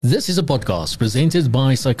This is a podcast presented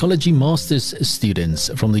by Psychology Masters students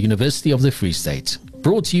from the University of the Free State,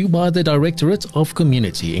 brought to you by the Directorate of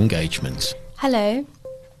Community Engagement. Hello,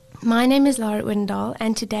 my name is Laura Odendaal,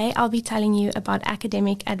 and today I'll be telling you about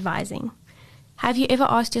academic advising. Have you ever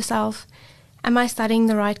asked yourself, am I studying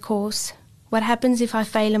the right course? What happens if I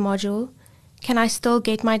fail a module? Can I still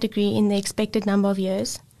get my degree in the expected number of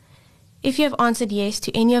years? If you have answered yes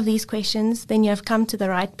to any of these questions, then you have come to the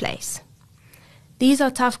right place. These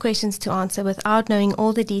are tough questions to answer without knowing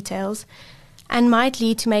all the details and might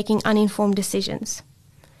lead to making uninformed decisions.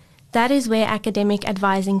 That is where academic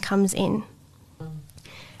advising comes in.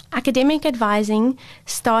 Academic advising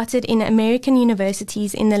started in American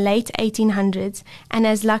universities in the late 1800s and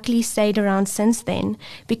has luckily stayed around since then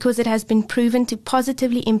because it has been proven to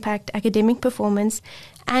positively impact academic performance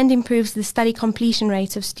and improves the study completion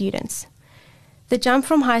rates of students. The jump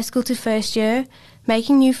from high school to first year,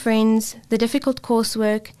 making new friends, the difficult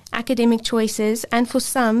coursework, academic choices, and for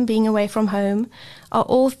some, being away from home, are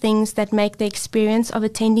all things that make the experience of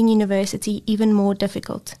attending university even more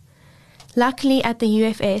difficult. Luckily, at the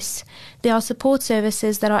UFS, there are support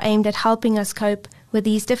services that are aimed at helping us cope with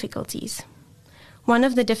these difficulties. One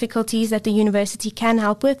of the difficulties that the university can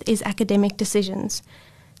help with is academic decisions.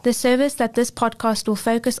 The service that this podcast will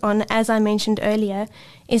focus on, as I mentioned earlier,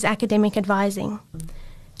 is academic advising.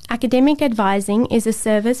 Academic advising is a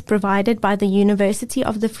service provided by the University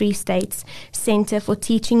of the Free State's Centre for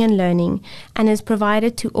Teaching and Learning and is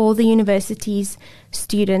provided to all the university's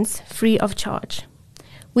students free of charge.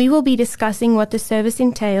 We will be discussing what the service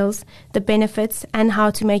entails, the benefits, and how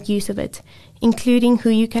to make use of it, including who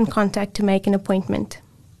you can contact to make an appointment.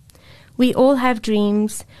 We all have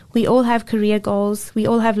dreams, we all have career goals, we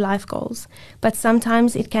all have life goals, but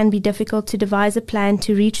sometimes it can be difficult to devise a plan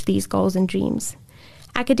to reach these goals and dreams.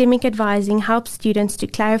 Academic advising helps students to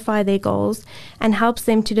clarify their goals and helps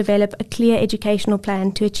them to develop a clear educational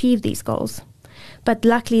plan to achieve these goals. But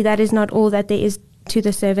luckily, that is not all that there is to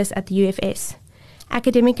the service at the UFS.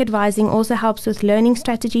 Academic advising also helps with learning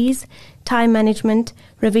strategies, time management,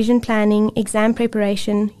 revision planning, exam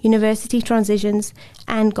preparation, university transitions,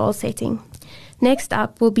 and goal setting. Next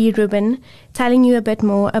up will be Ruben, telling you a bit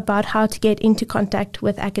more about how to get into contact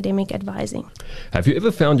with academic advising. Have you ever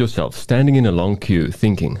found yourself standing in a long queue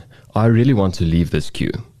thinking, I really want to leave this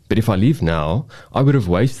queue, but if I leave now, I would have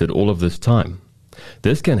wasted all of this time?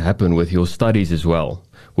 This can happen with your studies as well,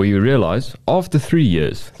 where you realize after 3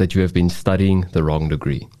 years that you have been studying the wrong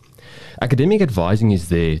degree. Academic advising is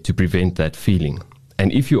there to prevent that feeling.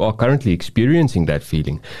 And if you are currently experiencing that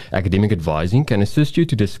feeling, academic advising can assist you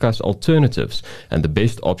to discuss alternatives and the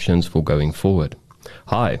best options for going forward.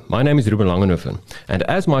 Hi, my name is Ruben Langenhoven, and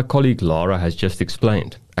as my colleague Lara has just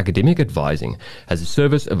explained, academic advising has a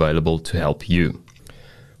service available to help you.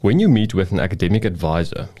 When you meet with an academic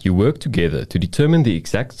advisor, you work together to determine the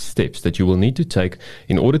exact steps that you will need to take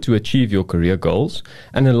in order to achieve your career goals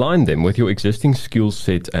and align them with your existing skill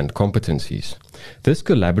set and competencies. This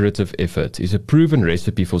collaborative effort is a proven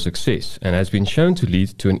recipe for success and has been shown to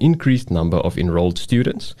lead to an increased number of enrolled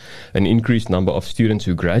students, an increased number of students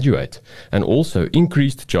who graduate, and also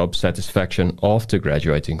increased job satisfaction after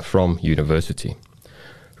graduating from university.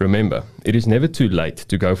 Remember, it is never too late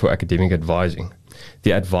to go for academic advising.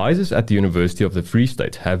 The advisors at the University of the Free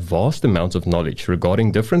State have vast amounts of knowledge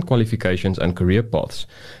regarding different qualifications and career paths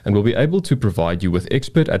and will be able to provide you with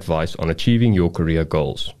expert advice on achieving your career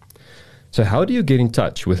goals. So how do you get in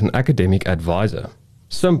touch with an academic advisor?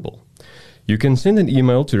 Simple. You can send an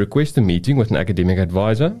email to request a meeting with an academic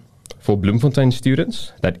advisor. For Bloemfontein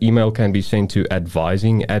students, that email can be sent to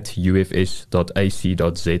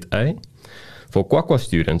advising@ufs.ac.za. For Kwakwa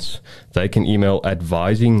students, they can email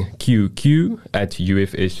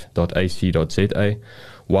advisingqq@ufs.ac.za,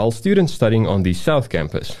 while students studying on the South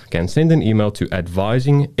Campus can send an email to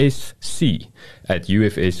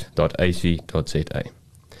advisingsc@ufs.ac.za.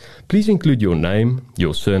 Please include your name,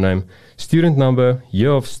 your surname, student number,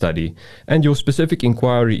 year of study, and your specific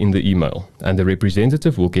inquiry in the email, and the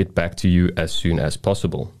representative will get back to you as soon as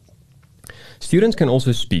possible. Students can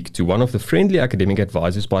also speak to one of the friendly academic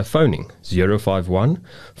advisors by phoning 051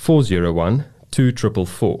 401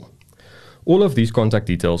 2444. All of these contact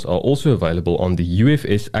details are also available on the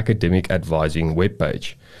UFS Academic Advising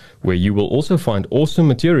webpage, where you will also find awesome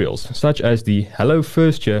materials such as the Hello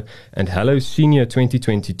First Year and Hello Senior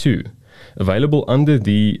 2022, available under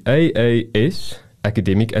the AAS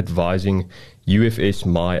Academic Advising UFS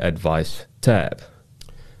My Advice tab.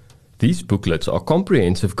 These booklets are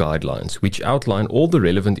comprehensive guidelines which outline all the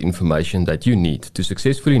relevant information that you need to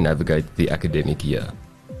successfully navigate the academic year.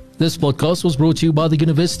 This podcast was brought to you by the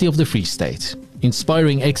University of the Free State.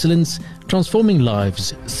 inspiring excellence, transforming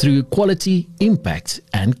lives through quality, impact,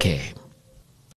 and care.